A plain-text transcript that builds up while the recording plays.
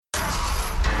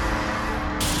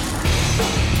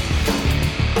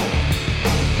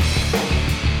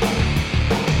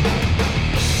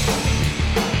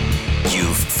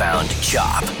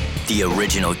Chop, the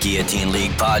original Guillotine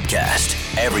League podcast.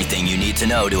 Everything you need to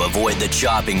know to avoid the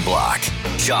chopping block.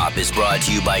 Chop is brought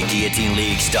to you by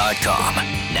guillotineleagues.com.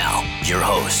 Now, your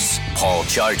hosts, Paul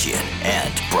Charchian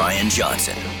and Brian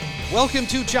Johnson. Welcome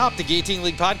to Chop, the Guillotine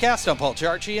League podcast. I'm Paul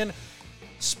Charchian.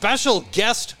 Special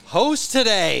guest host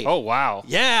today. Oh, wow.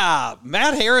 Yeah,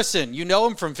 Matt Harrison. You know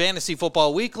him from Fantasy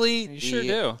Football Weekly. You sure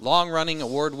do. Long-running,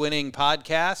 award-winning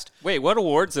podcast. Wait, what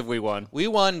awards have we won? We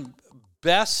won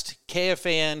Best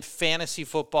KFAN Fantasy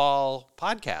Football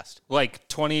Podcast. Like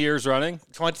 20 years running?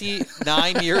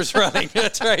 29 years running.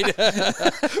 That's right.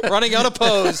 Running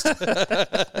unopposed.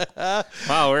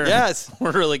 Wow, Yes.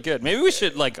 we're really good. Maybe we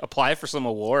should apply for some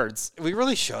awards. We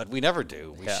really should. We never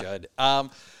do. We should.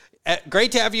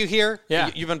 Great to have you here.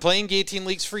 Yeah. You've been playing Guillotine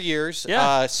Leagues for years.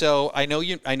 Yeah. So I know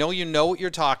you know what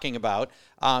you're talking about.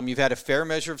 You've had a fair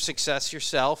measure of success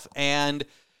yourself, and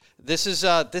this is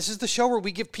the show where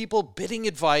we give people bidding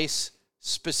advice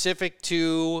specific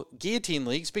to Guillotine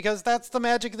Leagues, because that's the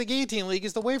magic of the Guillotine League,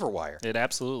 is the waiver wire. It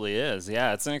absolutely is.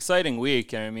 Yeah, it's an exciting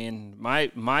week. I mean,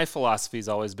 my philosophy's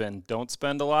always been don't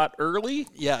spend a lot early.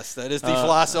 Yes, that is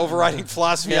the overriding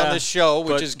philosophy on this show,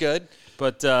 which is good.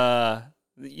 But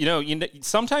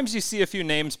sometimes you see a few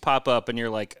names pop up and you're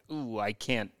like, ooh, I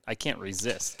can't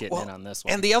resist getting in on this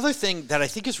one. And the other thing that I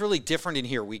think is really different in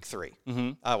here, week 3,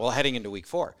 heading into week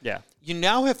 4. Yeah. You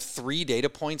now have 3 data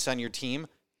points on your team.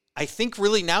 I think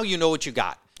really now you know what you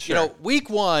got. Sure. Week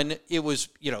 1, it was,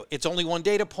 it's only 1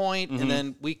 data point, and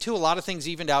then week 2, a lot of things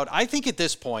evened out. I think at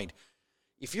this point,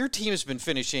 if your team has been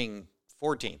finishing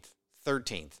 14th,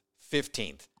 13th,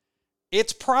 15th,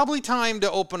 it's probably time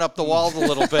to open up the walls a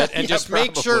little bit and just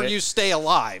make sure you stay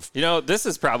alive. This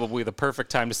is probably the perfect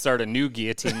time to start a new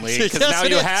Guillotine League, because Yes, now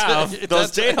it you is. have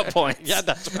those data points. Yeah,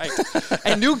 that's right.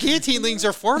 And new Guillotine Leagues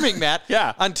are forming, Matt.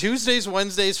 Yeah. On Tuesdays,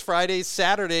 Wednesdays, Fridays,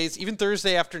 Saturdays, even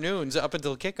Thursday afternoons up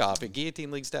until kickoff at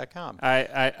guillotineleagues.com.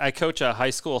 I coach a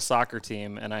high school soccer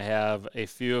team, and I have a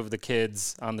few of the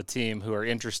kids on the team who are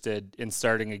interested in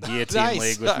starting a Guillotine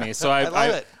League with me. So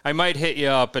I might hit you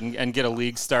up and get a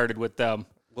league started with them.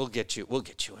 We'll get you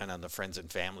in on the friends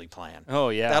and family plan. Oh,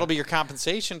 yeah. That'll be your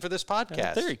compensation for this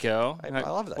podcast. There you go. I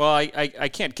love that. Well, I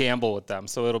can't gamble with them,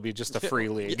 so it'll be just a free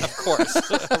league. Of course.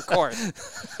 Of course.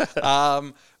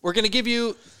 We're going to give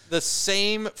you the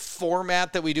same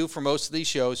format that we do for most of these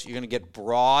shows. You're going to get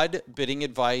broad bidding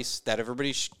advice that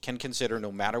everybody can consider,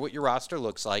 no matter what your roster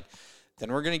looks like.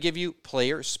 Then we're going to give you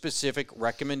player-specific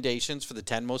recommendations for the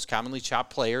 10 most commonly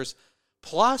chopped players.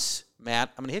 Plus,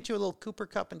 Matt, I'm going to hit you with a little Cooper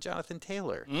Kupp and Jonathan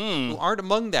Taylor, who aren't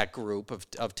among that group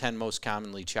of 10 most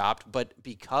commonly chopped, but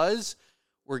because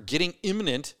we're getting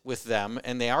imminent with them,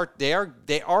 and they are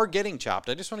getting chopped.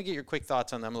 I just want to get your quick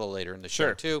thoughts on them a little later in the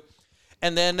show too,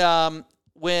 and then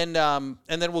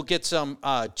we'll get some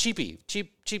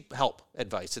cheap help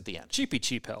advice at the end.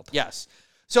 Cheap help. Yes.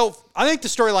 So I think the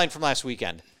storyline from last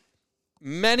weekend,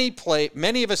 many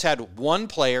of us had one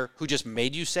player who just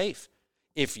made you safe.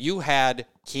 If you had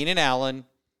Keenan Allen,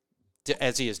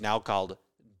 as he is now called,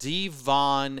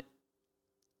 Devon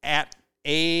at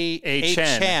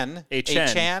A-Chan.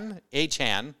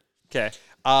 Okay.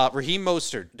 Raheem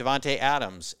Mostert, Devontae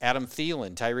Adams, Adam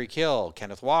Thielen, Tyreek Hill,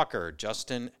 Kenneth Walker,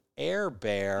 Justin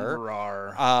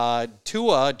Herbert,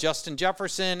 Tua, Justin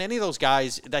Jefferson, any of those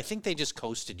guys, I think they just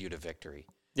coasted you to victory.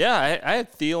 Yeah, I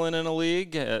had Thielen in a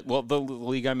league. The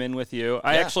league I'm in with you.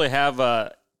 I actually have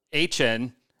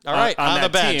H.N., all right, on the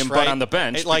that bench, team, right? but on the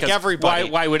bench. Like everybody.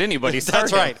 Why would anybody start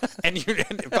That's right. him?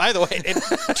 And by the way,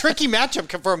 tricky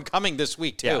matchup for him coming this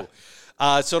week, too.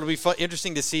 Yeah. So it'll be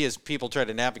interesting to see as people try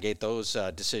to navigate those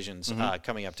decisions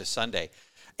coming up to Sunday.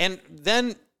 And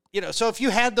then, so if you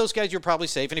had those guys, you're probably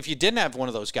safe. And if you didn't have one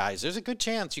of those guys, there's a good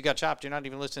chance you got chopped. You're not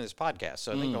even listening to this podcast.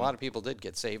 So I think a lot of people did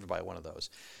get saved by one of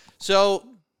those. So,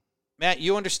 Matt,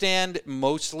 you understand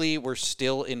mostly we're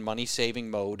still in money-saving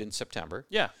mode in September.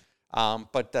 Yeah.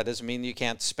 But that doesn't mean you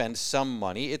can't spend some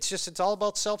money. It's all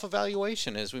about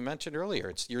self-evaluation, as we mentioned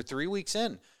earlier. You're 3 weeks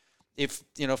in. If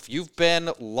you've been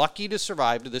lucky to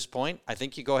survive to this point, I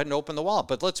think you go ahead and open the wallet.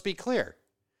 But let's be clear.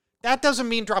 That doesn't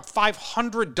mean drop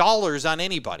 $500 on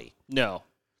anybody. No.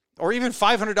 Or even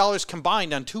 $500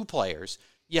 combined on 2 players.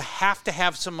 You have to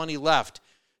have some money left.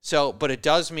 But it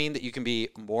does mean that you can be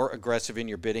more aggressive in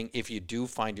your bidding if you do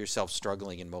find yourself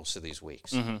struggling in most of these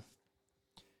weeks. Mm-hmm.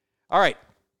 All right.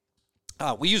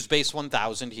 We use base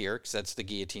 1,000 here because that's the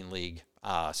Guillotine League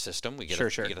system. We get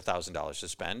 $1,000 to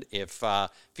spend. If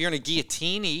you're in a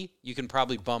Guillotine, you can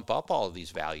probably bump up all of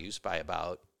these values by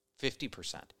about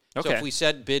 50%. Okay. So if we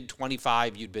said bid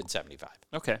 25, you'd bid 75.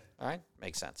 Okay. All right,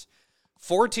 makes sense.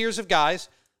 4 tiers of guys.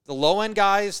 The low-end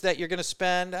guys that you're going to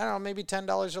spend, I don't know, maybe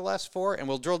 $10 or less for, and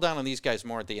we'll drill down on these guys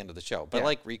more at the end of the show. But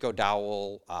like Rico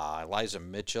Dowell, Elijah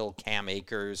Mitchell, Cam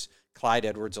Akers, Clyde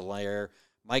Edwards-Helaire,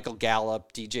 Michael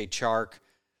Gallup, DJ Chark,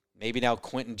 maybe now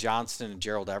Quentin Johnston and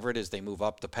Gerald Everett as they move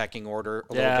up the pecking order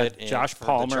a little bit. Josh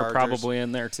Palmer probably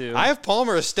in there too. I have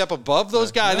Palmer a step above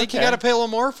those guys. I think you got to pay a little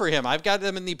more for him. I've got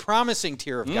them in the promising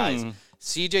tier of guys.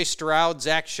 C.J. Stroud,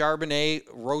 Zach Charbonnet,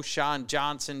 Roshan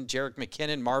Johnson, Jerick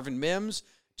McKinnon, Marvin Mims,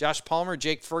 Josh Palmer,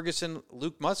 Jake Ferguson,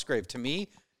 Luke Musgrave. To me,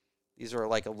 these are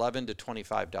like $11 to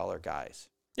 $25 guys.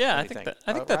 Yeah, I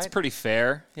think that's pretty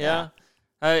fair. Yeah.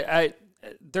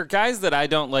 They're guys that I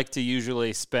don't like to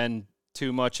usually spend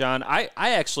too much on. I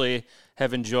actually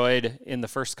have enjoyed in the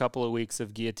first couple of weeks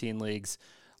of Guillotine Leagues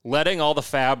letting all the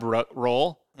fab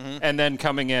roll and then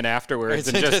coming in afterwards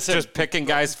and just picking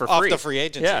guys for free. Off the free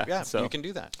agency. Yeah, so you can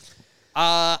do that.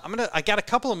 I got a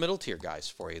couple of middle tier guys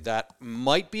for you that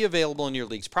might be available in your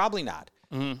leagues. Probably not.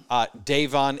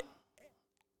 Davon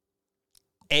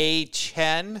A.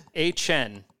 Chen.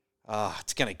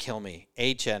 It's going to kill me.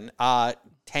 A. Chen.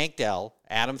 Tank Dell,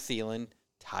 Adam Thielen,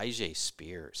 Tyjae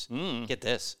Spears. Get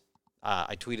this.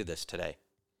 I tweeted this today.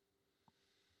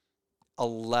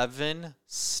 11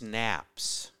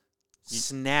 snaps.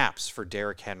 Snaps for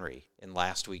Derrick Henry in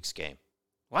last week's game.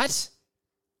 What?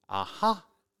 Uh-huh.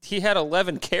 He had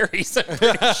 11 carries, I'm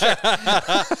pretty sure.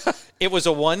 It was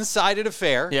a one-sided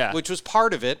affair, which was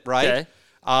part of it, right? Okay.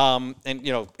 And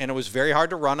it was very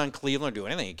hard to run on Cleveland or do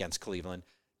anything against Cleveland.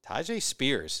 Tyjae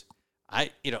Spears,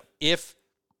 if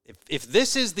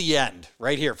this is the end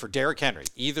right here for Derrick Henry,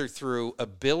 either through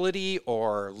ability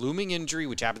or looming injury,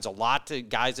 which happens a lot to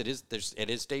guys at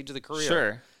his stage of the career.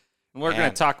 Sure. And we're going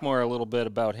to talk more a little bit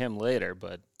about him later,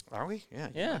 but are we?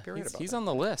 Yeah. He's on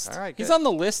the list. All right. He's good. on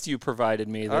the list you provided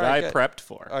me that I prepped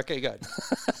for. Okay, good.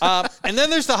 And then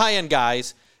there's the high-end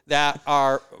guys that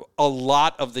are a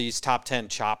lot of these top 10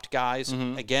 chopped guys.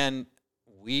 Again,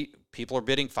 people are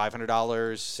bidding $500,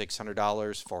 $600,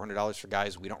 $400 for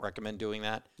guys. We don't recommend doing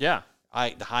that. Yeah.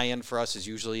 The high end for us is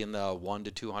usually in the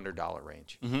 $100 to $200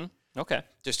 range. Okay.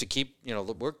 Just to keep, we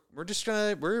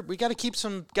got to keep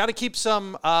some,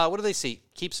 what do they say?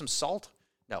 Keep some salt?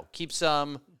 No, keep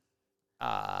some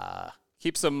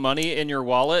money in your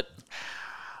wallet.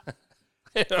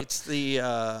 It's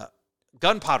the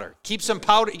gunpowder. Keep some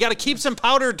powder. You got to keep some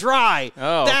powder dry.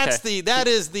 Oh, is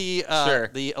sure.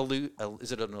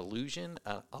 Is it an illusion?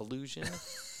 Illusion?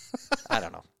 I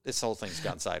don't know. This whole thing's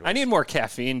gone sideways. I need more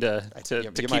caffeine to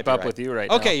keep up with you right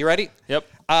now. Okay, you ready? Yep.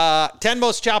 10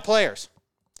 most chopped players.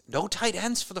 No tight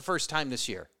ends for the first time this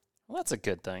year. Well, that's a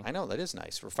good thing. I know, that is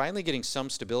nice. We're finally getting some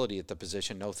stability at the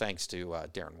position, no thanks to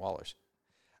Darren Wallers.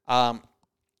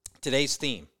 Today's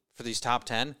theme for these top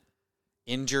 10,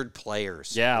 injured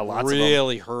players. Yeah, lots of them.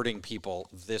 Really hurting people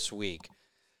this week.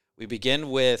 We begin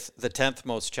with the 10th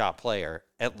most chopped player,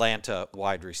 Atlanta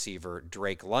wide receiver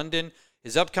Drake London.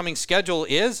 His upcoming schedule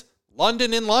is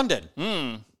London in London.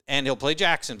 And he'll play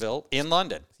Jacksonville in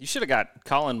London. You should have got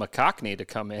Colin McCockney to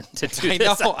come in to do I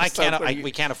this. know. I can't.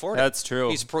 We can't afford it. That's true.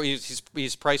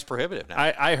 He's price prohibitive now.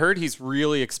 I heard he's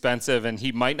really expensive, and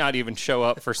he might not even show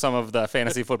up for some of the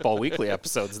Fantasy Football Weekly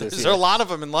episodes this year. There's a lot of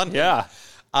them in London. Yeah.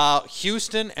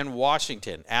 Houston and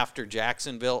Washington after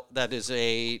Jacksonville.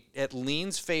 It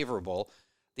leans favorable.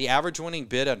 The average winning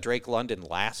bid on Drake London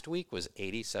last week was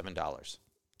 $87.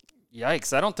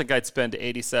 Yikes. I don't think I'd spend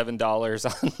 $87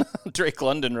 on Drake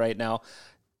London right now.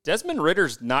 Desmond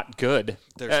Ritter's not good.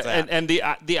 There's that. And the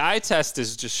eye test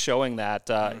is just showing that.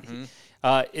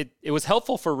 It was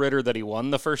helpful for Ritter that he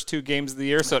won the first 2 games of the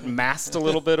year, so it masked a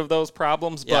little bit of those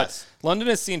problems. Yes. But London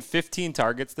has seen 15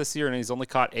 targets this year, and he's only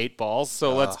caught 8 balls.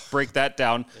 So let's break that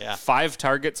down. Yeah. 5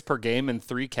 targets per game and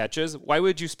 3 catches. Why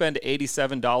would you spend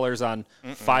 $87 on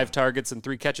 5 targets and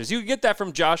 3 catches? You could get that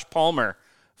from Josh Palmer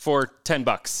for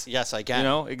 $10. Yes, I can.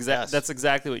 That's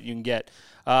exactly what you can get.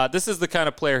 This is the kind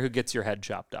of player who gets your head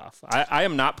chopped off. I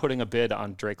am not putting a bid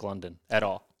on Drake London at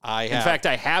all. In fact,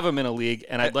 I have him in a league,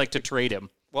 and I'd like to trade him.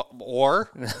 Well,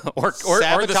 or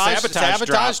the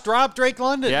sabotage drop Drake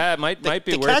London. Yeah, it might be worth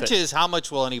it. The catch is, how much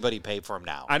will anybody pay for him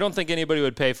now? I don't think anybody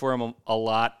would pay for him a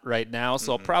lot right now,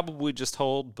 so I'll probably just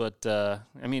hold. But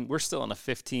we're still in a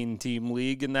 15-team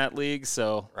league in that league,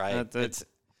 so right.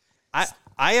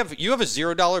 You have a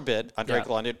 $0 bid on Drake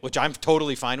London, which I'm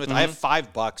totally fine with. I have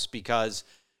 $5 because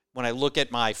when I look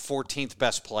at my 14th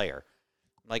best player,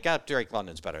 I'm like, Drake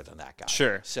London's better than that guy.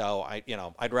 Sure. So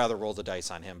I'd rather roll the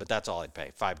dice on him, but that's all I'd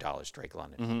pay. $5, Drake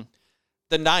London.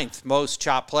 The 9th most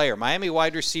chopped player, Miami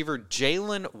wide receiver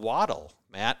Jalen Waddle.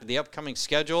 Matt, the upcoming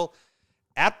schedule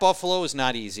at Buffalo is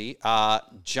not easy.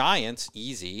 Giants,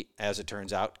 easy, as it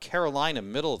turns out. Carolina,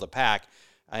 middle of the pack.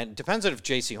 And it depends on if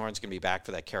J.C. Horn's going to be back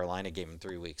for that Carolina game in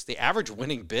 3 weeks. The average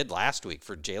winning bid last week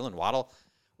for Jalen Waddle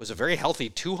was a very healthy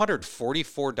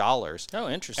 $244. Oh,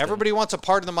 interesting. Everybody wants a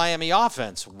part of the Miami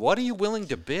offense. What are you willing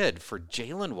to bid for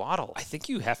Jalen Waddle? I think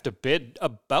you have to bid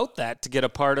about that to get a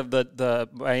part of the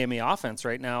Miami offense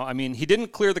right now. I mean, he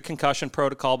didn't clear the concussion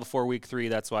protocol before week 3.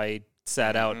 That's why he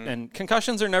sat out. And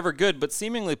concussions are never good, but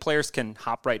seemingly players can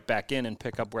hop right back in and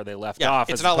pick up where they left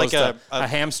off. It's not like a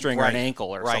hamstring or an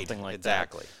ankle or something like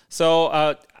exactly. that.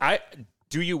 So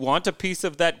do you want a piece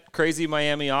of that crazy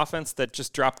Miami offense that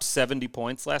just dropped 70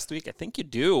 points last week? I think you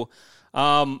do.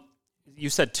 You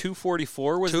said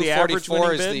 244 was the average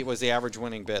winning bid? Was the average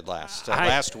winning bid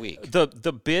last week.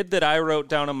 The bid that I wrote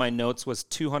down on my notes was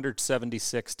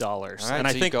 $276. Right, and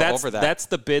I think that's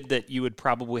the bid that you would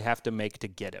probably have to make to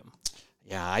get him.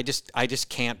 Yeah, I just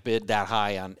can't bid that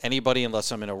high on anybody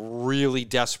unless I'm in a really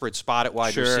desperate spot at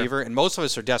wide receiver, and most of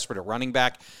us are desperate at running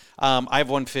back. I have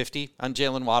 150 on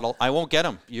Jalen Waddle. I won't get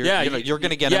him. You're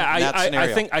going to get him in that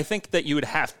scenario. I think that you would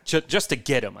have just to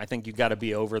get him. I think you got to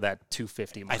be over that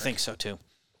 250 mark. I think so too.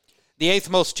 The 8th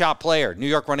most chopped player, New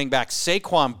York running back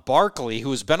Saquon Barkley,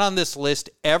 who has been on this list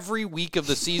every week of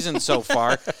the season so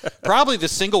far. Probably the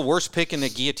single worst pick in the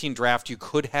guillotine draft you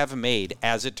could have made,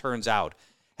 as it turns out,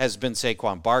 has been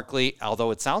Saquon Barkley, although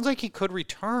it sounds like he could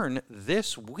return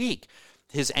this week.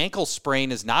 His ankle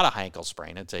sprain is not a high ankle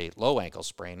sprain. It's a low ankle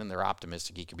sprain, and they're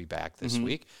optimistic he could be back this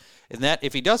week. And that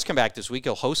if he does come back this week,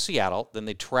 he'll host Seattle. Then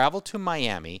they travel to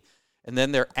Miami, and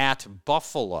then they're at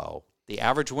Buffalo. The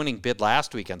average winning bid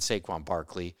last week on Saquon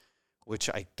Barkley, which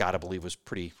I got to believe was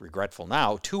pretty regretful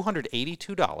now,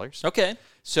 $282. Okay.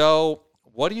 So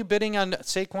what are you bidding on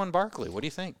Saquon Barkley? What do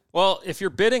you think? Well, if you're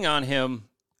bidding on him,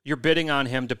 you're bidding on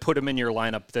him to put him in your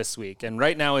lineup this week. And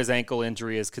right now his ankle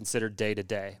injury is considered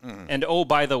day-to-day. And,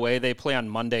 by the way, they play on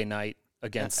Monday night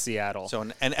against Seattle. So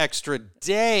an extra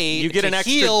day you get to an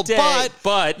extra heal, day,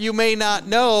 but you may not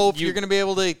know if you're going to be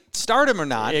able to start him or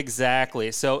not.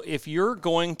 Exactly. So if you're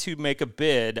going to make a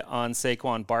bid on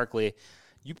Saquon Barkley,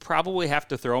 you probably have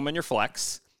to throw him in your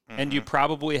flex. And you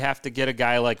probably have to get a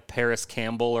guy like Paris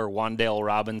Campbell or Wan'Dale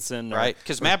Robinson. Right,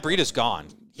 because Matt Breida's gone.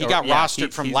 He got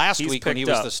rostered from last week when he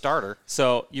was the starter.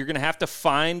 So you're going to have to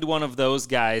find one of those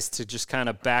guys to just kind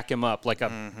of back him up, like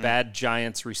a bad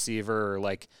Giants receiver or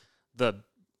like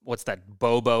what's that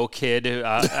Bobo kid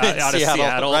out of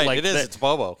Seattle? Right, like it is. It's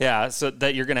Bobo. Yeah, so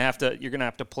that you're going to have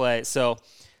to play. So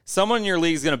someone in your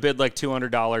league is going to bid like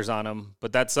 $200 on him,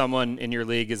 but that someone in your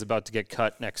league is about to get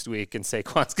cut next week, and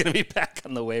Saquon's going to be back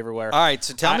on the waiver wire. All right,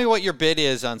 so tell me what your bid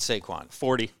is on Saquon.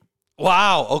 40.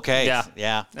 Wow. Okay.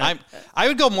 Yeah. I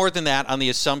would go more than that on the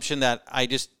assumption that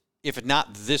if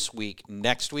not this week,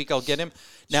 next week I'll get him.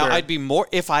 Now Sure. I'd be more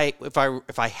if I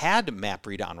had Matt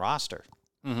Breida on roster.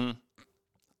 Mm-hmm.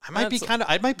 I might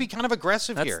be kind of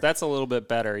aggressive here. That's a little bit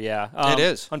better, yeah. It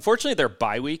is. Unfortunately, their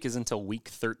bye week is until week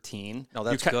 13. No,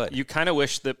 that's good. You kind of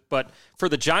wish that, but for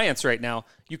the Giants right now,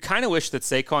 you kind of wish that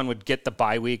Saquon would get the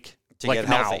bye week to get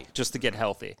healthy, just to get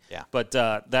healthy. Yeah. But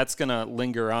that's going to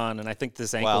linger on, and I think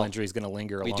this ankle injury is going to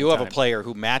linger a long time. We do have a player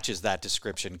who matches that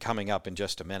description coming up in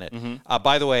just a minute.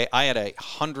 By the way, I had a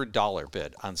 $100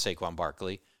 bid on Saquon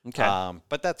Barkley. Okay.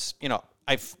 But that's,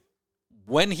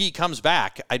 when he comes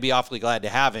back, I'd be awfully glad to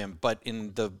have him. But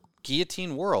in the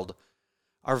guillotine world,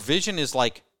 our vision is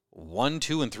like 1,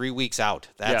 2, and 3 weeks out.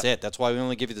 That's it. That's why we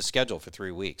only give you the schedule for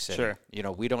 3 weeks. And, sure.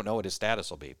 We don't know what his status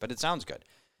will be, but it sounds good.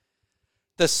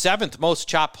 The 7th most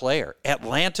chopped player,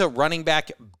 Atlanta running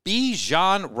back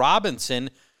Bijan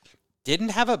Robinson, didn't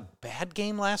have a bad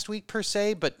game last week per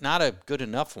se, but not a good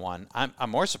enough one. I'm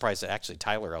more surprised that actually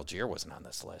Tyler Algier wasn't on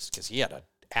this list because he had an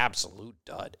absolute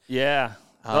dud. Yeah.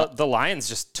 The Lions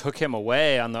just took him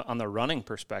away on the running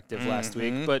perspective last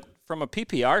week. But from a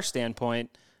PPR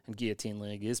standpoint, and Guillotine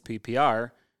League is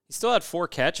PPR, he still had 4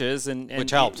 catches, and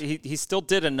which helped. He still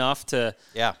did enough to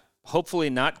hopefully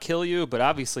not kill you, but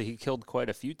obviously he killed quite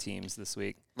a few teams this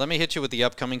week. Let me hit you with the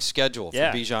upcoming schedule for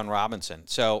Bijan Robinson.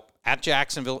 So at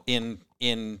Jacksonville in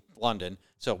London,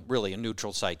 so really a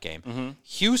neutral site game.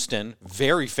 Houston,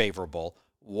 very favorable.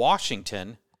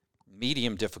 Washington,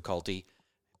 medium difficulty.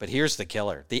 But here's the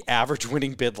killer. The average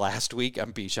winning bid last week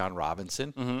on Bijan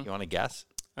Robinson. You want to guess?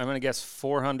 I'm going to guess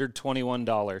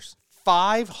 $421.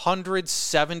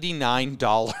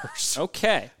 $579.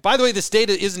 Okay. By the way, this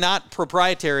data is not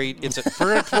proprietary. It's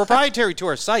proprietary to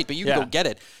our site, but you can go get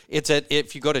it.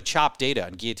 If you go to Chop Data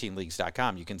on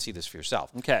guillotineleagues.com, you can see this for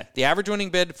yourself. Okay. The average winning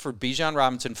bid for Bijan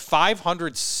Robinson,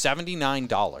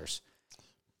 $579.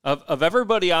 Of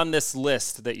everybody on this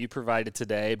list that you provided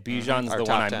today, Bijan's the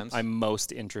one I'm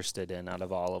most interested in out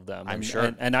of all of them. I'm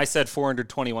sure. And I said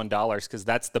 $421 because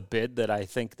that's the bid that I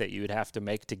think that you would have to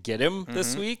make to get him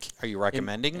this week. Are you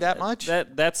recommending that much?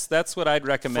 That's what I'd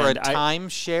recommend. For a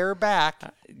timeshare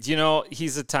back.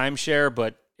 He's a timeshare,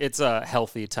 but it's a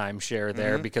healthy timeshare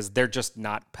there because they're just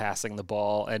not passing the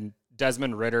ball. And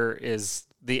Desmond Ridder is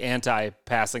the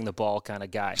anti-passing the ball kind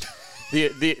of guy.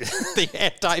 The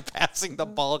anti-passing the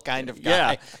ball kind of guy.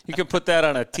 Yeah, you could put that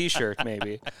on a T-shirt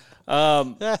maybe.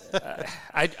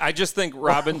 I just think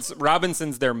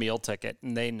Robinson's their meal ticket,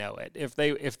 and they know it.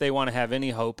 If they want to have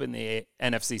any hope in the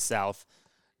NFC South,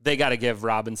 they got to give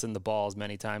Robinson the ball as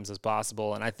many times as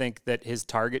possible. And I think that his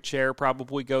target share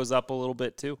probably goes up a little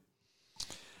bit too.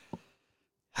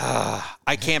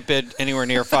 I can't bid anywhere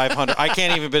near 500. I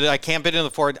can't even bid. I can't bid in the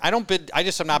 400. I don't bid. I'm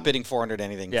not bidding 400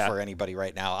 anything for anybody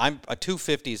right now. I'm a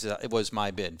 250. It was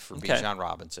my bid for Bijan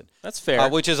Robinson. That's fair.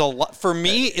 Which is a lot for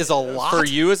me. Is a lot for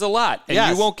you. Is a lot,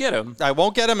 and you won't get him. I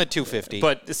won't get him at 250.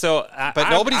 But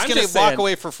nobody's going to walk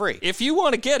away for free. If you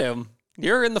want to get him,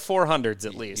 you're in the 400s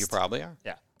at least. You probably are.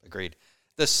 Yeah, agreed.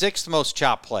 The sixth most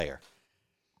chopped player.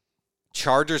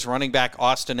 Chargers running back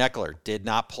Austin Eckler did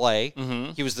not play.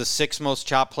 He was the sixth most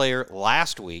chopped player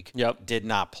last week. Yep. Did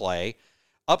not play.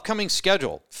 Upcoming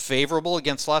schedule, favorable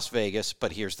against Las Vegas,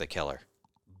 but here's the killer.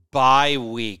 Bye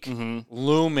week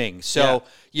looming. So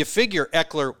you figure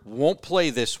Eckler won't play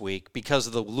this week because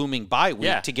of the looming bye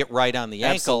week to get right on the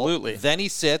ankle. Absolutely. Then he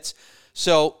sits.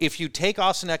 So if you take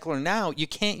Austin Eckler now, you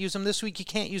can't use him this week. You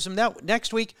can't use him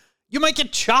next week. You might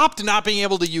get chopped not being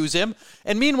able to use him.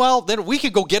 And meanwhile, then we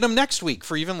could go get him next week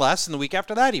for even less, and the week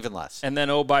after that, even less. And then,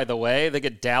 by the way, they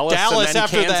get Dallas and then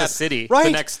after Kansas City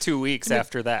the next 2 weeks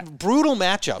after that. Brutal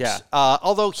matchups. Yeah.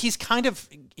 Although he's kind of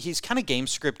game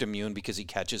script immune because he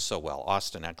catches so well.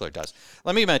 Austin Eckler does.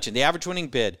 Let me mention, the average winning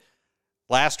bid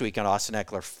last week on Austin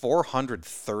Eckler,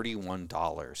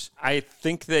 $431. I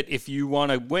think that if you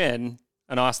want to win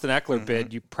an Austin Eckler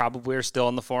bid, you probably are still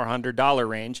in the $400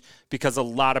 range because a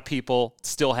lot of people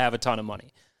still have a ton of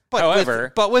money.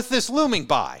 However, with this looming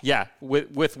bye. Yeah,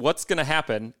 with what's going to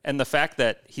happen and the fact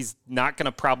that he's not going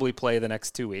to probably play the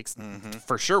next 2 weeks,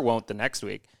 for sure won't the next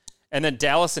week. And then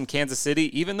Dallas and Kansas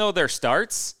City, even though their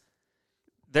starts,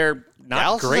 they're not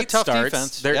Dallas great is a tough starts.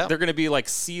 Defense. They're going to be like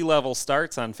C-level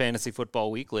starts on Fantasy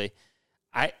Football Weekly.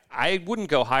 I wouldn't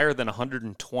go higher than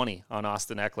 120 on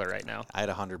Austin Eckler right now. I had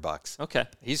 $100. Okay.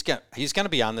 He's going to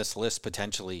be on this list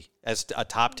potentially as a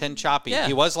top 10 choppy. Yeah.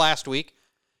 He was last week.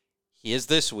 He is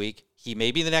this week. He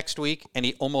may be the next week, and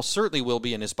he almost certainly will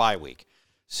be in his bye week.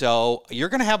 So you're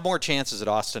going to have more chances at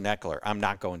Austin Eckler. I'm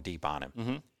not going deep on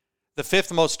him. The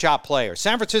fifth most chopped player,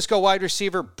 San Francisco wide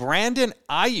receiver Brandon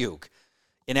Ayuk.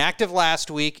 Inactive last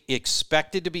week,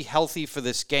 expected to be healthy for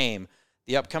this game.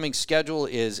 The upcoming schedule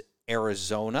is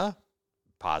Arizona,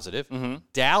 positive.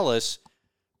 Dallas,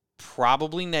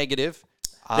 probably negative.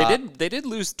 They did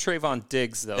lose Trayvon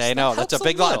Diggs, though. I know. That's a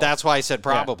big lot. That's why I said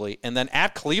probably. Yeah. And then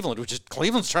at Cleveland,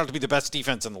 Cleveland's trying to be the best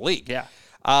defense in the league. Yeah.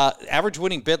 Average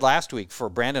winning bid last week for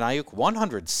Brandon Ayuk,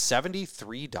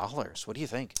 $173. What do you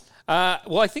think?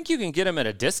 Well, I think you can get him at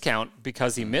a discount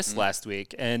because he missed last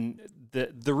week. And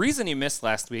the reason he missed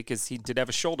last week is he did have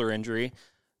a shoulder injury.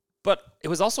 But it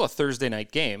was also a Thursday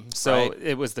night game. So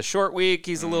it was the short week.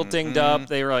 He's a little dinged up.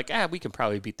 They were like, we can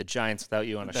probably beat the Giants without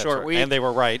you on a short week. And they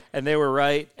were right.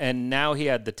 And now he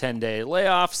had the 10-day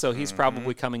layoff, so he's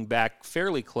probably coming back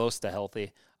fairly close to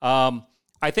healthy.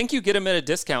 I think you get him at a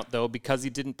discount, though, because he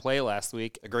didn't play last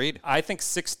week. Agreed. I think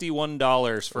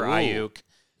 $61 for Ayuk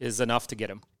is enough to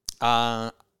get him. I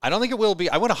don't think it will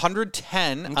be. I went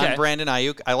 110 on Brandon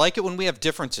Ayuk. I like it when we have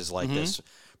differences like this.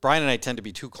 Brian and I tend to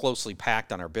be too closely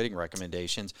packed on our bidding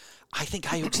recommendations. I think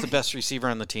Ayuk's the best receiver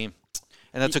on the team,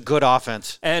 and that's a good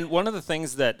offense. And one of the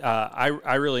things that I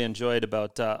really enjoyed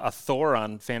about a Thor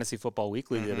on Fantasy Football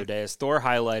Weekly the other day is Thor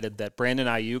highlighted that Brandon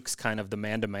Ayuk's kind of the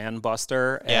man-to-man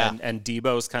buster, and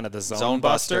Debo's kind of the zone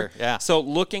buster. Yeah. So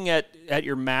looking at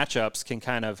your matchups can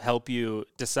kind of help you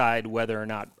decide whether or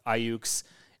not Ayuk's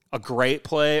a great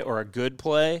play or a good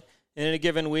play in a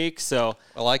given week. So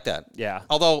I like that. Yeah.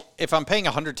 Although if I'm paying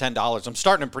 $110, I'm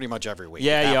starting him pretty much every week.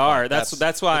 Yeah, you are.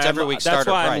 That's why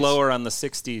I'm lower on the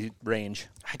 60 range.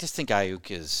 I just think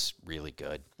Ayuk is really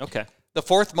good. Okay. The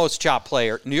fourth most chopped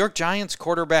player, New York Giants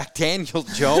quarterback Daniel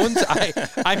Jones.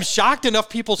 I'm shocked enough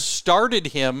people started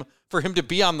him for him to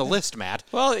be on the list, Matt.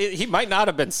 Well, he might not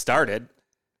have been started.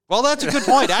 Well, that's a good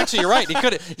point. Actually, you're right. He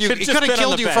could have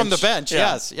killed you from the bench. Yeah.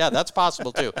 Yes. Yeah, that's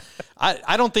possible, too.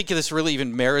 I don't think this really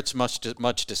even merits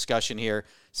much discussion here.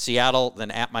 Seattle,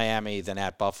 then at Miami, then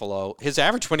at Buffalo. His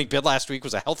average winning bid last week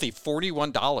was a healthy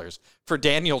 $41 for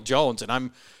Daniel Jones, and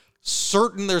I'm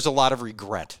certain there's a lot of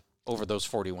regret over those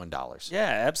 $41. Yeah,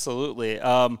 absolutely.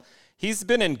 He's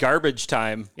been in garbage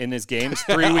time in his games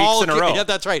 3 weeks in a row. Yeah,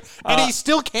 that's right. And he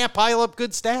still can't pile up good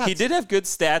stats. He did have good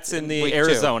stats in the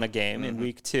Arizona game in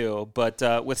week 2, but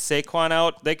with Saquon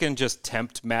out, they can just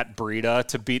tempt Matt Breida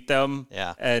to beat them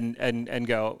and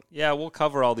go, yeah, we'll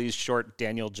cover all these short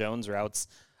Daniel Jones routes.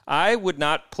 I would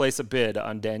not place a bid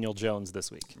on Daniel Jones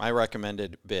this week. My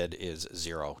recommended bid is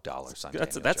 $0 on Daniel Jones.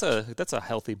 That's a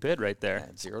healthy bid right there.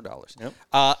 Yeah, $0. Yep.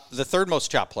 The third most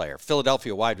chopped player,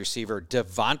 Philadelphia wide receiver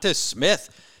Devonta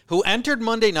Smith, who entered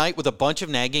Monday night with a bunch of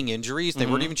nagging injuries. They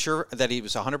weren't even sure that he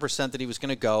was 100% that he was going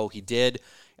to go. He did,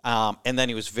 and then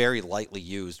he was very lightly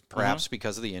used, perhaps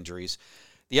because of the injuries.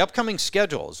 The upcoming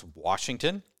schedule is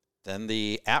Washington, then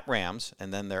the at Rams,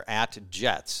 and then they're at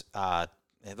Jets.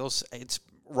 It's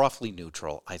roughly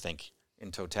neutral, I think,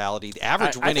 in totality. The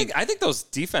average winning... I think those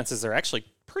defenses are actually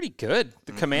pretty good.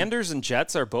 The Commanders and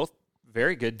Jets are both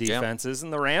very good defenses,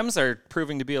 and the Rams are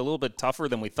proving to be a little bit tougher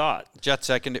than we thought. Jets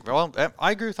second... Well,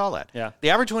 I agree with all that. Yeah. The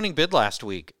average winning bid last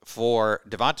week for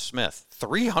Devonta Smith,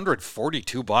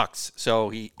 $342. So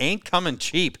he ain't coming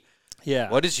cheap. Yeah.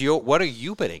 What are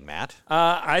you bidding, Matt?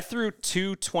 I threw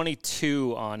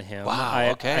 $222 on him.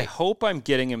 Wow, okay. I hope I'm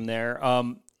getting him there.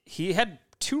 He had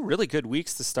 2 really good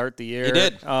weeks to start the year. He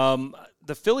did.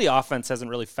 The Philly offense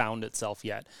hasn't really found itself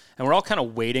yet, and we're all kind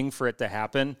of waiting for it to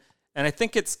happen. And I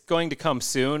think it's going to come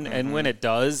soon, and when it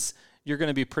does, you're going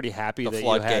to be pretty happy that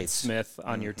you had Smith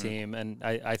on your team. And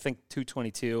I think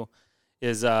 222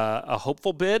 is a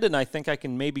hopeful bid, and I think I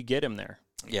can maybe get him there.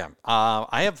 Yeah.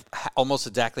 I have almost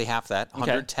exactly half that,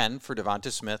 110 for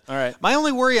Devonta Smith. All right. My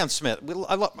only worry on Smith,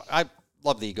 I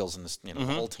love the Eagles and this, the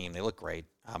whole team. They look great,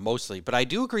 mostly. But I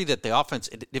do agree that the offense,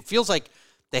 it feels like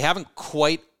they haven't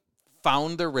quite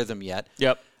found their rhythm yet.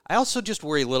 Yep. I also just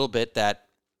worry a little bit that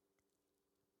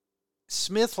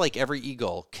Smith, like every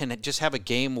Eagle, can just have a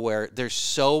game where there's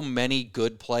so many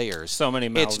good players. So many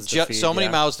mouths to feed. So many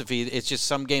mouths to feed. It's just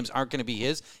some games aren't going to be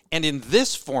his. And in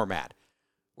this format,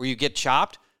 where you get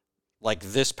chopped, like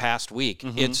this past week,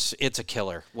 it's a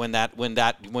killer when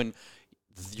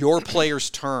your player's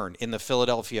turn in the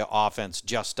Philadelphia offense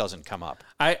just doesn't come up.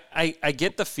 I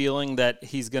get the feeling that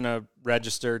he's going to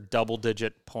register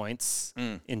double-digit points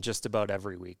in just about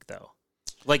every week, though.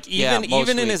 Like,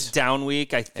 even in his down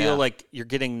week, I feel like you're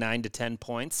getting 9 to 10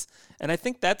 points, and I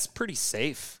think that's pretty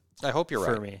safe. I hope you're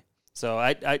right. For me. So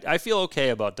I feel okay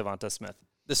about Devonta Smith.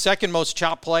 The second most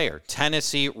chopped player,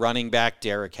 Tennessee running back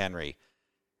Derrick Henry.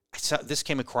 This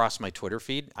came across my Twitter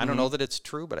feed. I don't know that it's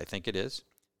true, but I think it is.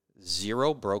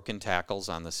 0 broken tackles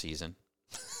on the season,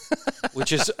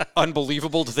 which is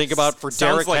unbelievable to think about for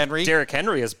Derrick Henry. Derrick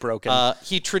Henry is broken.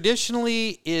 He's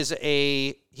traditionally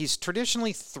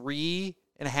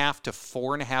 3.5 to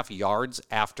 4.5 yards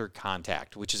after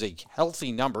contact, which is a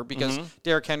healthy number because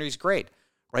Derrick Henry's great.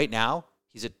 Right now,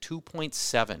 he's at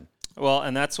 2.7. Well,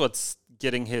 and that's what's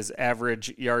getting his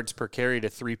average yards per carry to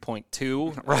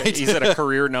 3.2. Right. He's at a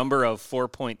career number of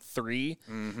 4.3,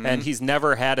 and he's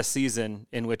never had a season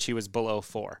in which he was below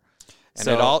 4. And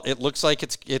it looks like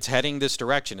it's heading this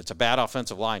direction. It's a bad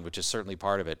offensive line, which is certainly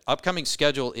part of it. Upcoming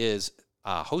schedule is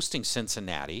hosting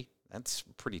Cincinnati. That's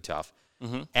pretty tough.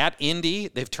 At Indy,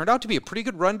 they've turned out to be a pretty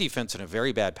good run defense and a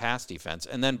very bad pass defense.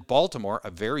 And then Baltimore, a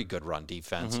very good run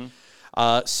defense.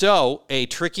 So a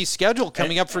tricky schedule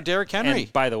coming up for Derrick Henry.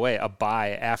 And by the way, a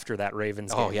bye after that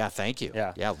Ravens game. Oh, yeah, thank you.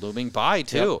 Yeah, looming bye,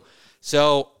 too. Yep.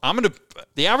 So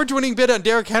the average winning bid on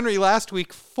Derrick Henry last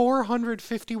week,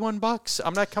 $451.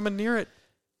 I'm not coming near it.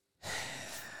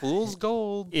 Fool's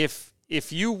gold. If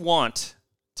you want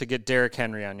to get Derrick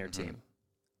Henry on your team,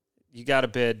 you got to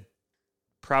bid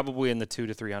probably in the $200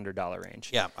 to $300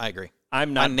 range. Yeah, I agree.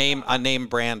 I'm not on name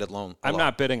brand alone. I'm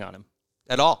not bidding on him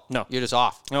at all. No, you're just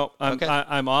off. No,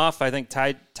 I'm off. I think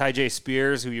Tyjae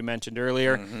Spears, who you mentioned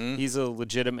earlier, he's a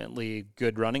legitimately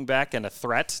good running back and a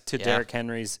threat to Derrick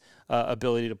Henry's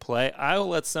ability to play. I will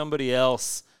let somebody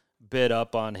else bid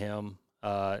up on him.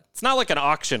 It's not like an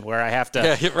auction where I have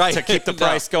to to keep the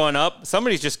price going up.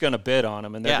 Somebody's just going to bid on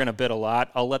him, and they're going to bid a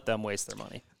lot. I'll let them waste their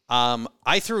money.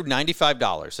 I threw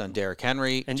 $95 on Derrick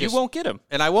Henry. And you won't get him.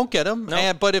 And I won't get him.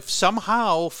 No. But if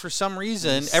somehow, for some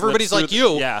reason, everybody's like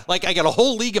you, like I got a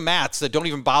whole league of Matts that don't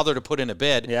even bother to put in a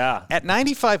bid. Yeah. At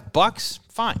 $95,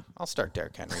 fine. I'll start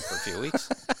Derrick Henry for a few weeks.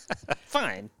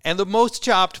 Fine. And the most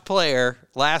chopped player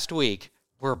last week,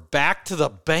 we're back to the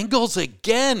Bengals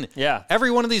again. Yeah.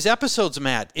 Every one of these episodes,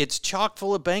 Matt, it's chock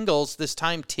full of Bengals, this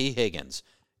time T. Higgins.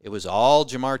 It was all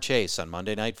Jamar Chase on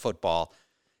Monday Night Football.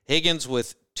 Higgins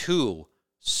with 2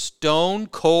 stone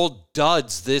cold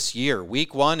duds this year.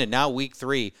 Week 1 and now week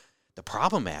 3. The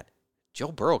problem, Matt, Joe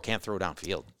Burrow can't throw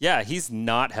downfield. Yeah, he's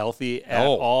not healthy at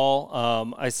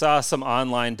all. I saw some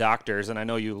online doctors, and I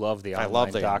know you love the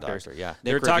online doctors. Yeah,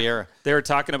 they were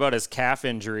talking about his calf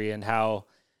injury and how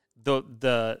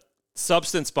the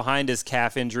substance behind his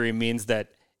calf injury means that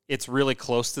it's really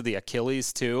close to the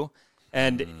Achilles too.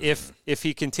 And if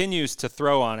he continues to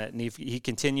throw on it and if he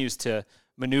continues to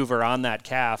maneuver on that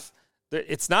calf,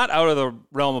 it's not out of the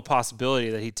realm of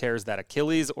possibility that he tears that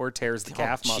Achilles or tears the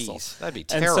calf muscle. That'd be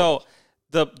terrible. And so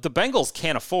the Bengals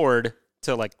can't afford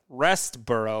to rest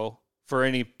Burrow for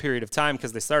any period of time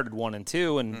because they started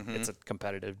 1-2 and it's a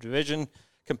competitive division,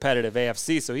 competitive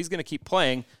AFC. So he's going to keep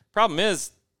playing. Problem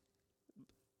is,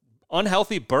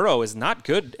 unhealthy Burrow is not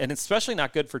good, and especially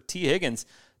not good for T. Higgins.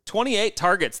 28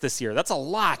 targets this year. That's a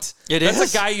lot.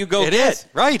 That's a guy you go get. It is,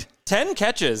 right. 10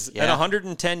 catches and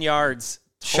 110 yards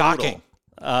total.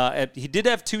 Shocking. He did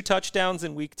have 2 touchdowns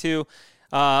in week 2.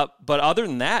 But other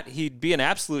than that, he'd be an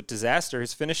absolute disaster.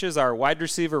 His finishes are wide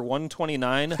receiver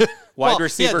 129, wide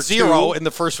receiver 0 in the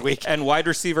first week, and wide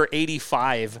receiver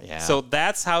 85. Yeah. So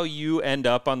that's how you end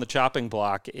up on the chopping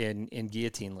block in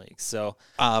guillotine leagues. So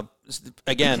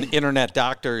again, internet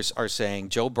doctors are saying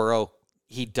Joe Burrow,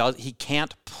 he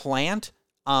can't plant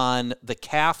on the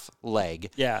calf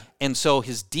leg. Yeah. And so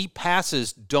his deep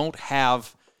passes don't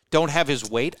have his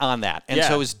weight on that. And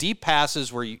so his deep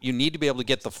passes where you need to be able to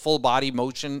get the full body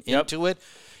motion into it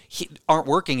aren't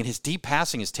working, and his deep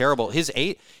passing is terrible. He's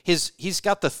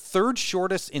got the 3rd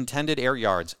shortest intended air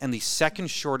yards and the 2nd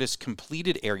shortest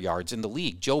completed air yards in the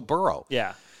league, Joe Burrow.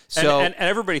 Yeah. So and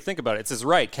everybody think about it. It's his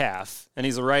right calf, and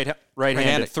he's a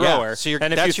right-handed thrower. Yeah. So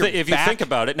and if you think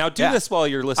about it, now do this while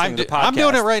you're listening to the podcast. I'm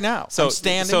doing it right now. So I'm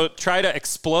standing. So try to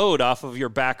explode off of your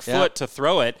back foot to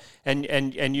throw it, and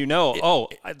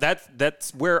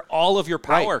that's where all of your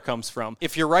power comes from.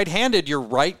 If you're right-handed, your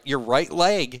right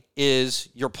leg is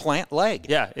your plant leg.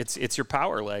 Yeah, it's your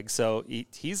power leg. So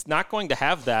he's not going to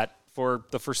have that for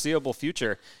the foreseeable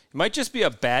future. It might just be a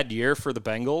bad year for the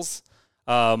Bengals.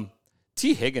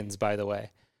 T. Higgins, by the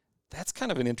way, that's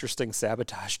kind of an interesting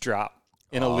sabotage drop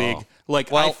in a league.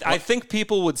 I think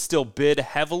people would still bid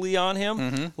heavily on him.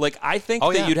 Mm-hmm. I think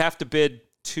that you'd have to bid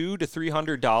 $200 to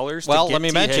 $300. Well, to get let me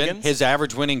T. mention Higgins. his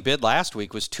average winning bid last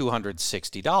week was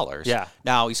 $260. Yeah.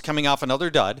 Now he's coming off another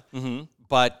dud,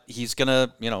 but he's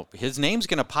gonna, his name's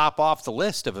gonna pop off the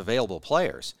list of available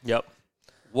players. Yep.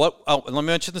 Let me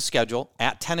mention the schedule.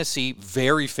 At Tennessee,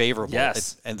 very favorable.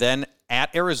 Yes. And then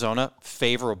at Arizona,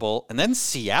 favorable. And then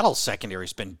Seattle's secondary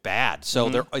has been bad.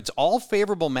 So it's all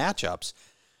favorable matchups.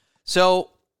 So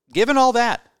given all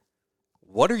that,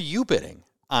 what are you bidding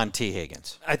on T.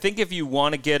 Higgins? I think if you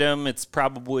want to get him, it's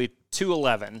probably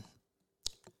 $211.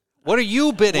 What are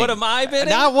you bidding? What am I bidding?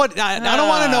 Not what I don't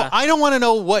want to know. I don't want to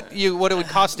know what it would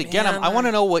cost to get him. I want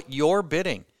to know what you're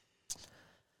bidding.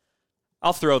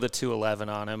 I'll throw the 211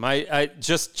 on him. I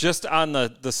just on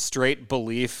the straight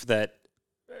belief that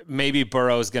maybe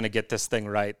Burrow's going to get this thing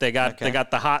right. They got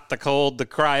the hot, the cold, the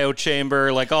cryo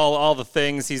chamber, all the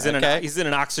things. He's in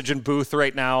an oxygen booth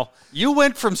right now. You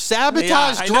went from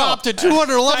sabotage drop to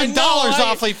 $211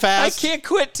 awfully fast. I can't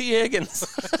quit T. Higgins.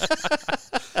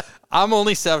 I'm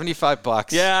only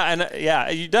 $75. Yeah,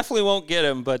 and you definitely won't get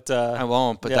him, but I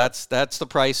won't. But that's the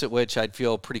price at which I'd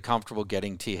feel pretty comfortable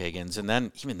getting T. Higgins. And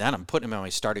then even then, I'm putting him in my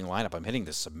starting lineup. I'm hitting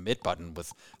the submit button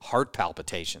with heart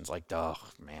palpitations. Oh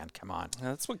man, come on.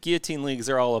 That's what guillotine leagues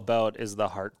are all about: is the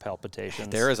heart palpitations.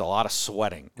 There is a lot of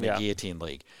sweating in the guillotine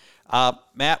league.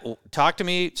 Matt, talk to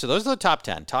me. So those are the top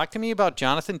 10. Talk to me about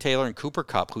Jonathan Taylor and Cooper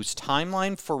Kupp, whose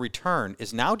timeline for return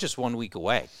is now just 1 week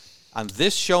away. On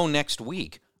this show next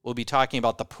week, we'll be talking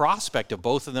about the prospect of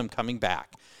both of them coming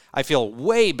back. I feel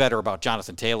way better about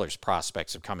Jonathan Taylor's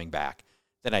prospects of coming back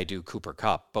than I do Cooper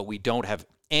Kupp, but we don't have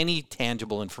any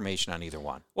tangible information on either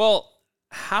one. Well,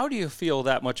 how do you feel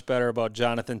that much better about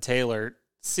Jonathan Taylor,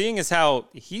 seeing as how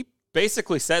he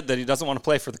basically said that he doesn't want to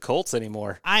play for the Colts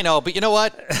anymore? I know, but you know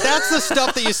what? That's the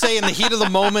stuff that you say in the heat of the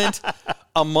moment.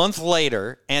 A month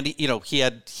later, and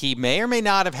he may or may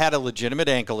not have had a legitimate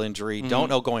ankle injury. Don't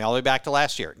know, going all the way back to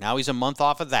last year. Now he's a month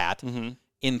off of that.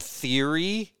 In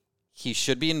theory, he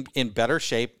should be in better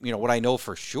shape. What I know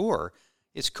for sure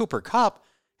is Cooper Kupp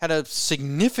had a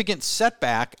significant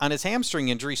setback on his hamstring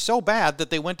injury, so bad that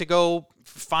they went to go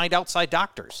find outside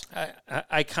doctors.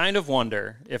 I kind of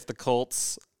wonder if the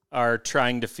Colts are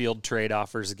trying to field trade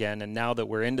offers again, and now that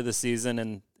we're into the season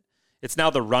and it's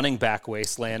now the running back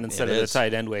wasteland instead of the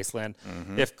tight end wasteland.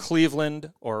 If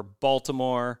Cleveland or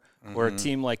Baltimore or a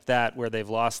team like that where they've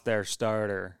lost their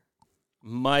starter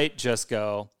might just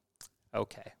go,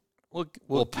 okay,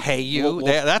 we'll pay you.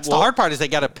 That's the hard part is they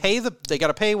got to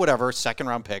pay whatever second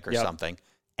round pick or something,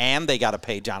 and they got to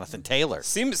pay Jonathan Taylor.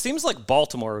 Seems like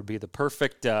Baltimore would be the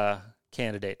perfect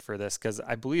candidate for this because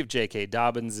I believe J.K.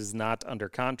 Dobbins is not under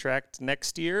contract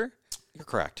next year. You're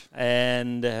correct,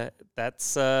 and that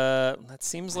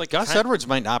seems like Gus Edwards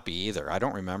might not be either. I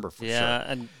don't remember for sure.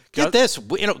 And get this,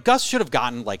 Gus should have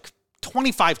gotten like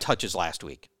 25 touches last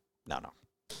week. No,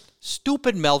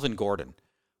 stupid Melvin Gordon.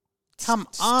 Come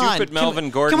on. Stupid Melvin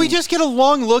Gordon. Can we just get a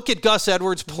long look at Gus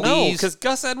Edwards, please? No, because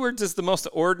Gus Edwards is the most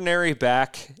ordinary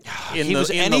back in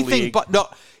the league. But no.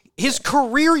 His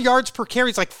career yards per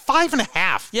carry is like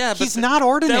 5.5. Yeah, he's not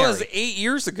ordinary. That was 8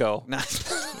 years ago.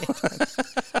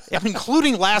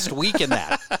 Including last week in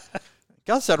that.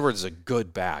 Gus Edwards is a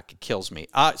good back. It kills me.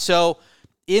 So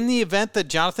in the event that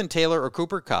Jonathan Taylor or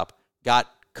Cooper Kupp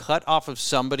got cut off of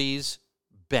somebody's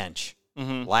bench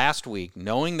last week,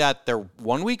 knowing that they're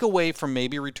 1 week away from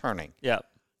maybe returning,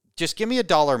 just give me a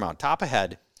dollar amount, top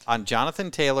ahead, on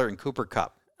Jonathan Taylor and Cooper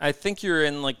Kupp. I think you're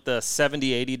in like the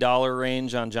 $70-$80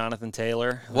 range on Jonathan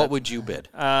Taylor. What would you bid?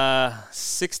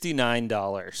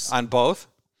 $69. On both?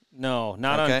 No,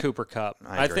 not on Cooper Kupp.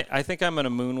 I think I'm going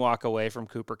to moonwalk away from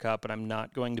Cooper Kupp, and I'm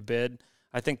not going to bid.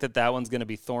 I think that one's going to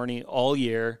be thorny all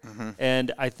year.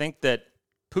 And I think that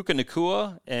Puka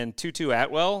Nacua and Tutu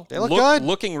Atwell they look good.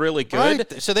 Looking really good.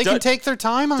 Right. So they can take their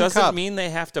time on Kupp. Doesn't mean they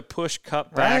have to push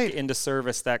Kupp back into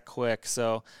service that quick.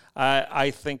 So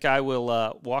I think I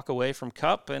will walk away from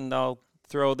Kupp, and I'll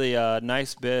throw the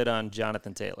nice bid on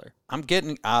Jonathan Taylor. I'm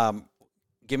getting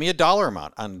give me a dollar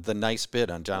amount on the nice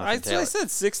bid on Jonathan Taylor. I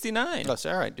said 69. That's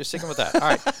all right. Just sticking with that. All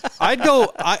right. I'd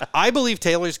go. I believe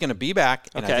Taylor's going to be back,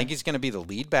 and I think he's going to be the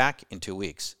lead back in 2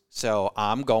 weeks. So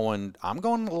I'm going a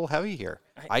little heavy here.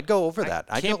 I'd go over that.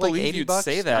 I like can't believe you'd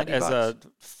say that as a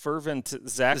fervent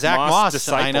Zach Moss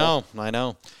disciple. I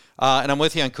know. And I'm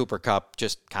with you on Cooper Kupp,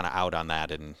 just kind of out on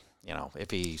that. And,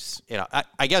 if he's,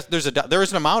 I guess there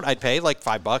is an amount I'd pay, like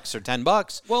 $5 or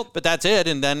 $10. Well, but that's it.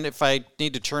 And then if I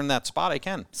need to churn that spot, I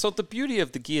can. So the beauty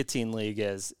of the Guillotine League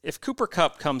is if Cooper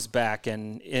Kupp comes back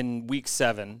and in week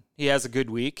 7, he has a good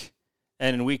week,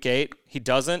 and in week 8, he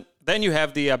doesn't, then you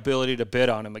have the ability to bid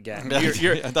on him again.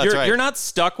 You're not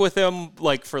stuck with him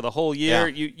like for the whole year.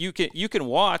 Yeah. You can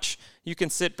watch, you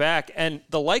can sit back, and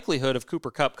the likelihood of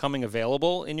Cooper Kupp coming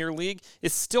available in your league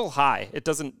is still high. It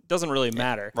doesn't really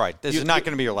matter. Right. This is not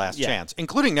going to be your last chance,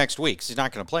 including next week. He's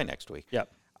not going to play next week.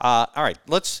 Yep. All right.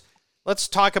 Let's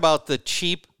talk about the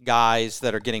cheap guys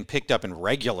that are getting picked up in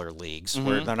regular leagues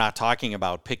where they're not talking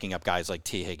about picking up guys like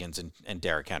T. Higgins and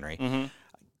Derrick Henry.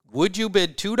 Would you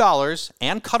bid $2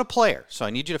 and cut a player? So I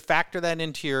need you to factor that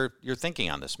into your thinking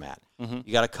on this, Matt.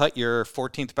 You got to cut your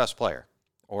 14th best player,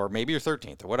 or maybe your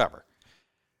 13th, or whatever.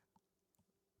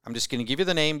 I'm just going to give you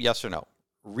the name, yes or no.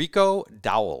 Rico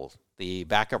Dowell, the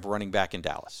backup running back in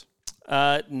Dallas.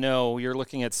 No, you're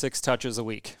looking at 6 touches a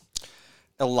week.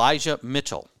 Elijah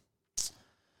Mitchell.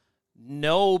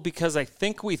 No, because I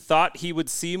think we thought he would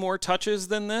see more touches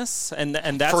than this, and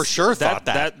that's for sure thought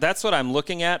that. That's what I'm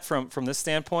looking at from this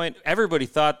standpoint. Everybody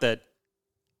thought that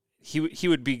he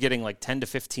would be getting like 10 to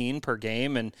 15 per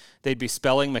game, and they'd be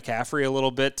spelling McCaffrey a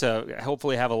little bit to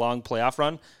hopefully have a long playoff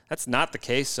run. That's not the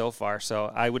case so far,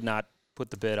 so I would not put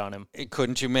the bid on him.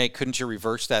 Couldn't you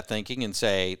reverse that thinking and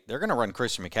say they're going to run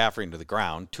Christian McCaffrey into the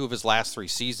ground? 2 of his last 3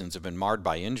 seasons have been marred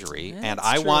by injury, and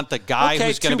I want the guy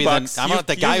who's going to be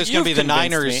the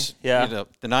Niners, the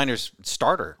Niners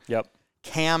starter. Yep.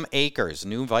 Cam Akers,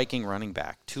 new Viking running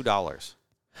back, $2.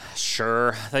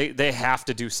 Sure. They have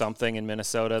to do something in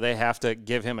Minnesota. They have to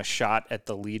give him a shot at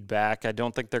the lead back. I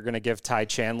don't think they're going to give Ty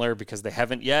Chandler because they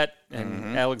haven't yet,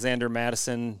 and Alexander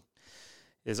Madison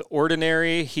is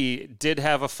ordinary. He did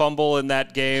have a fumble in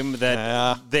that game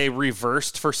that they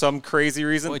reversed for some crazy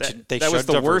reason. That was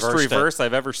the worst reverse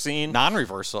I've ever seen.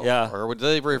 Non-reversal. Yeah. Or did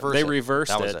they reverse it? They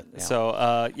reversed that it. Was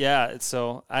it. Yeah.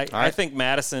 So, I think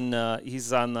Madison,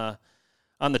 he's on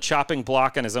the chopping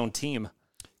block on his own team.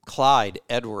 Clyde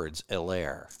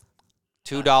Edwards-Helaire,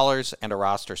 $2 and a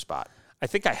roster spot. I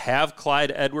think I have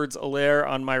Clyde Edwards-Helaire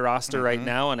on my roster right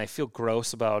now, and I feel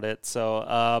gross about it.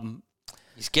 So,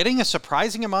 he's getting a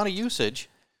surprising amount of usage.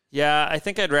 Yeah, I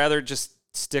think I'd rather just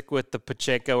stick with the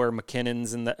Pacheco or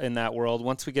McKinnons in that world.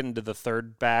 Once we get into the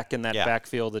third back in that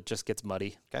backfield, it just gets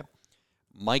muddy. Okay.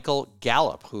 Michael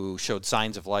Gallup, who showed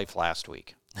signs of life last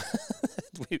week.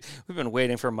 We've been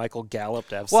waiting for Michael Gallup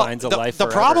to have signs of life. The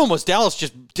problem was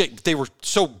Dallas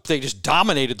they just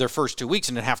dominated their first 2 weeks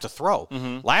and didn't have to throw.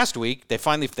 Last week they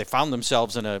found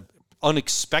themselves in a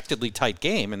unexpectedly tight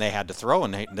game and they had to throw,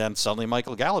 and then suddenly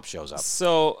Michael Gallup shows up.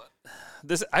 So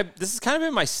this has kind of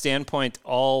been my standpoint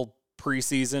all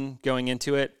preseason going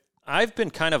into it. I've been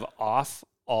kind of off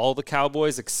all the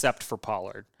Cowboys except for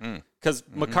Pollard. Because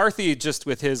McCarthy just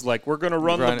with his, like, we're going to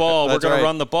run the ball, we're going to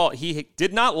run the ball. He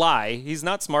did not lie. He's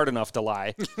not smart enough to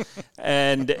lie.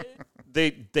 And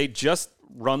they just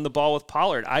run the ball with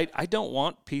Pollard. I don't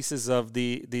want pieces of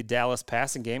the Dallas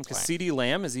passing game because CeeDee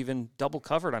Lamb is even double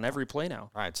covered on every play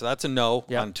now. All right, so that's a no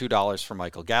on $2 for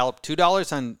Michael Gallup.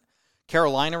 $2 on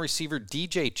Carolina receiver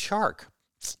DJ Chark.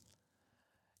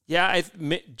 Yeah,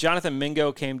 Jonathan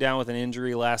Mingo came down with an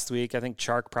injury last week. I think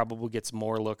Chark probably gets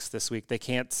more looks this week. They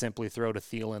can't simply throw to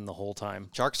Thielen the whole time.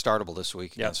 Chark startable this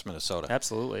week against Minnesota.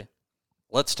 Absolutely.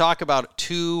 Let's talk about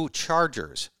 2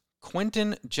 Chargers.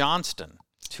 Quentin Johnston,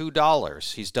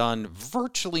 $2. He's done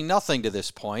virtually nothing to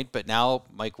this point, but now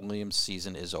Mike Williams'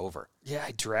 season is over. Yeah,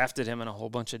 I drafted him in a whole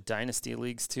bunch of dynasty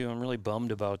leagues too. I'm really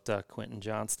bummed about Quentin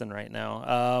Johnston right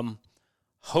now.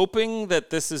 Hoping that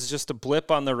this is just a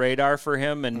blip on the radar for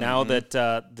him, and now that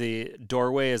the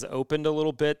doorway is opened a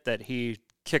little bit, that he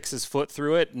kicks his foot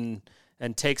through it and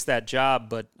takes that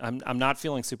job. But I'm not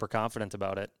feeling super confident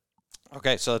about it.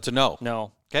 Okay, so that's a no.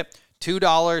 No. Okay,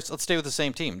 $2. Let's stay with the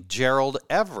same team. Gerald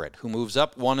Everett, who moves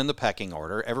up 1 in the pecking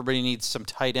order. Everybody needs some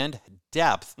tight end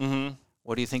depth.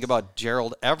 What do you think about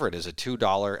Gerald Everett as a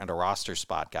 $2 and a roster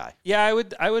spot guy? Yeah,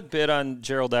 I would bid on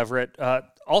Gerald Everett.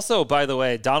 Also, by the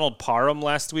way, Donald Parham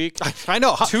last week. I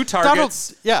know. 2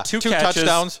 targets, 2 catches,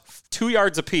 touchdowns. 2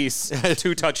 yards apiece,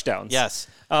 2 touchdowns. Yes.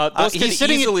 He's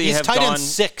tight end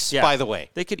 6, by the way.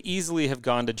 They could easily have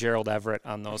gone to Gerald Everett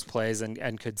on those plays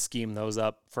and could scheme those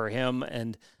up for him.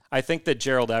 And I think that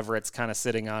Gerald Everett's kind of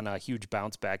sitting on a huge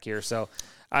bounce back here. So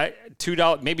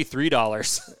 $2, maybe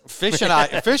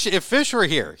 $3. If Fish were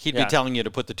here, he'd be telling you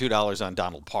to put the $2 on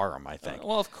Donald Parham, I think.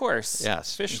 Well, of course.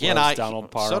 Yes. Fish loves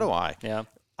Donald Parham. So do I. Yeah.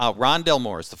 Rondell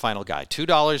Moore is the final guy.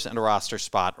 $2 and a roster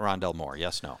spot. Rondell Moore.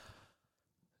 Yes, no.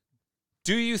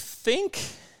 Do you think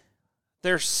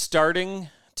they're starting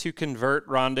to convert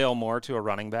Rondell Moore to a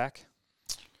running back?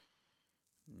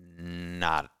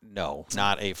 Not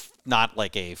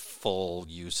like a full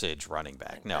usage running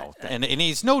back. No, and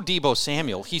he's no Deebo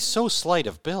Samuel. He's so slight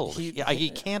of build. He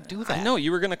can't do that. I know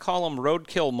you were going to call him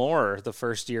Roadkill Moore the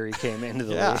first year he came into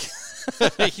the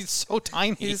league. He's so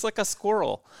tiny. He's like a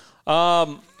squirrel,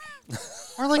 or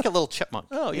like a little chipmunk.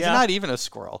 Oh, he's not even a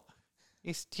squirrel.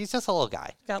 He's just a little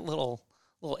guy. Got little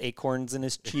acorns in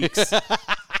his cheeks. $2,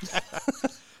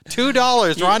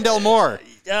 Rondell Moore.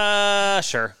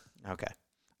 Sure. Okay.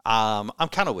 I'm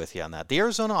kind of with you on that. The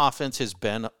Arizona offense has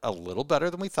been a little better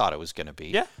than we thought it was going to be.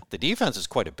 Yeah. The defense is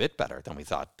quite a bit better than we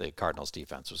thought the Cardinals'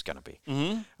 defense was going to be.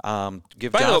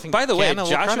 By the way,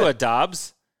 Joshua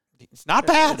Dobbs, he's not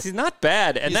bad. He's not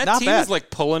bad. And that team is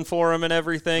like pulling for him and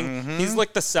everything. He's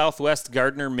like the Southwest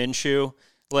Gardner Minshew.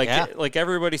 Like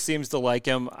everybody seems to like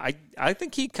him. I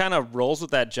think he kind of rolls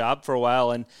with that job for a while.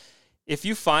 And if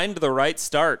you find the right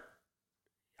start,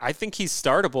 I think he's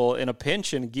startable in a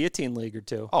pinch in a guillotine league or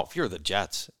 2. Oh, if you're the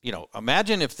Jets,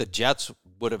 imagine if the Jets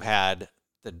would have had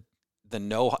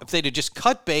if they'd have just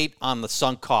cut bait on the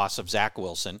sunk costs of Zach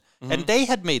Wilson, and they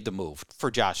had made the move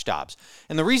for Josh Dobbs.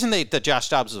 And the reason that Josh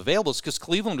Dobbs is available is because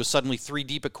Cleveland was suddenly 3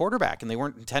 deep at quarterback, and they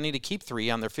weren't intending to keep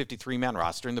 3 on their 53-man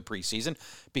roster in the preseason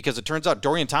because it turns out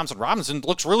Dorian Thompson-Robinson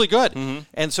looks really good.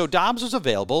 And so Dobbs was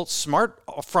available. Smart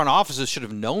front offices should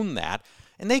have known that.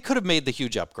 And they could have made the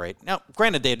huge upgrade. Now,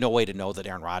 granted, they had no way to know that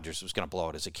Aaron Rodgers was going to blow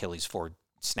out his Achilles 4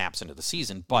 snaps into the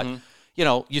season. But,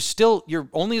 you're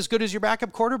only as good as your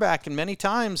backup quarterback, and many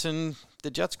times, and the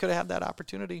Jets could have had that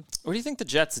opportunity. What do you think the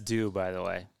Jets do, by the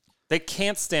way? They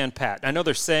can't stand pat. I know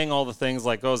they're saying all the things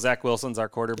like, Zach Wilson's our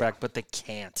quarterback, but they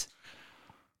can't.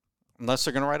 Unless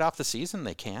they're going to write off the season,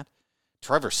 they can't.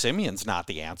 Trevor Simeon's not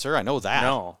the answer. I know that.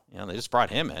 No. They just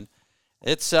brought him in.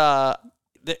 It's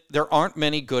there aren't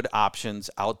many good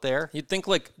options out there. You'd think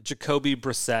like Jacoby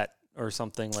Brissett or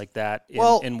something like that in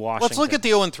Washington. Let's look at the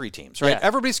 0-3 teams, right? Yeah.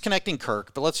 Everybody's connecting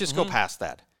Kirk, but let's just go past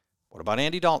that. What about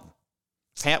Andy Dalton?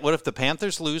 What if the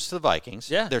Panthers lose to the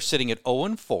Vikings? Yeah. They're sitting at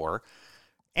 0-4.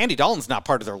 Andy Dalton's not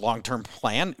part of their long-term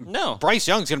plan. No. Bryce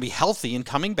Young's going to be healthy and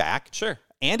coming back. Sure.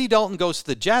 Andy Dalton goes to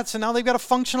the Jets, and now they've got a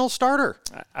functional starter.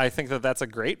 I think that's a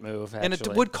great move, actually. And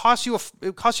it would cost you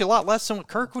a lot less than what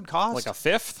Kirk would cost. Like a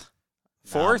 5th?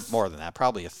 4th? More than that,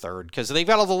 probably a 3rd, because they've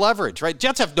got all the leverage, right?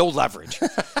 Jets have no leverage,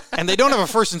 and they don't have a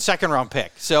 1st and 2nd round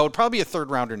pick, so it'd probably be a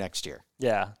 3rd rounder next year.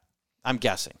 Yeah, I'm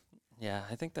guessing. Yeah,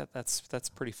 I think that's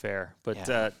pretty fair.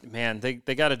 But man, they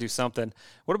got to do something.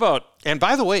 What about? And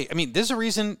by the way, I mean, there's a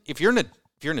reason if you're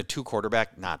in a 2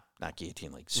 quarterback, not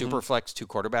guillotine league, super flex 2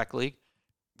 quarterback league,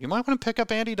 you might want to pick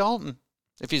up Andy Dalton.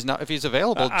 if he's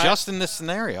available just in this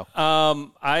scenario.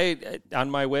 I on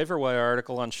my waiver wire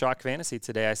article on Shock Fantasy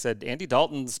today, I said Andy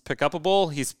Dalton's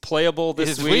pick-upable. He's playable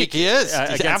this week. He is.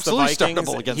 He's absolutely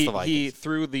startable against the Vikings. He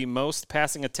threw the most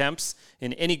passing attempts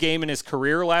in any game in his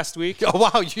career last week. Oh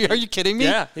wow! Are you kidding me?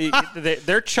 Yeah,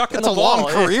 they're chucking That's the ball.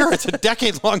 That's a long career. It's a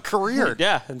decade-long career.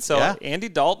 Yeah, and so Andy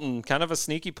Dalton, kind of a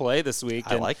sneaky play this week.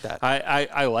 I like that.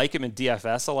 I like him in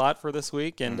DFS a lot for this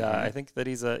week, and I think that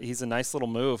he's a nice little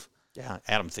move. Yeah,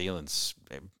 Adam Thielen's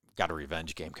got a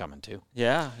revenge game coming too.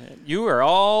 Yeah, you are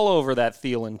all over that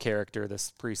Thielen character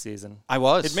this preseason. I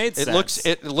was. It made sense.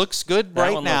 It looks good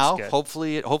right now.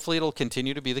 Hopefully it'll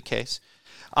continue to be the case.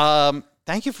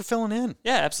 Thank you for filling in.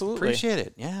 Yeah, absolutely. Appreciate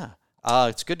it. Yeah.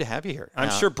 It's good to have you here. I'm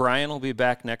sure Brian will be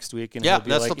back next week, and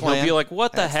that's the plan. He'll be like,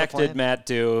 "What the heck did Matt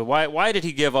do? Why did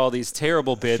he give all these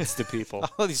terrible bids to people?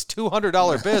 Oh, these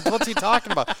 $200 bids. What's he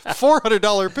talking about?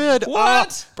 $400 bid.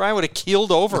 What? Brian would have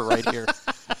keeled over right here.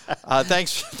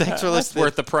 Thanks for listening. That's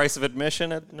worth the price of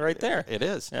admission right there. It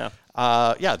is. Yeah.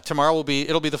 Tomorrow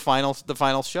it'll be the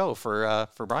final show for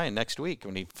Brian next week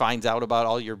when he finds out about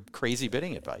all your crazy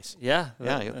bidding advice. Yeah.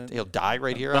 He'll die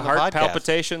right here on the heart podcast.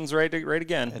 Palpitations right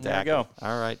again. Exactly. There you go.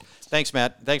 All right. Thanks,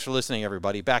 Matt. Thanks for listening,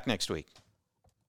 everybody. Back next week.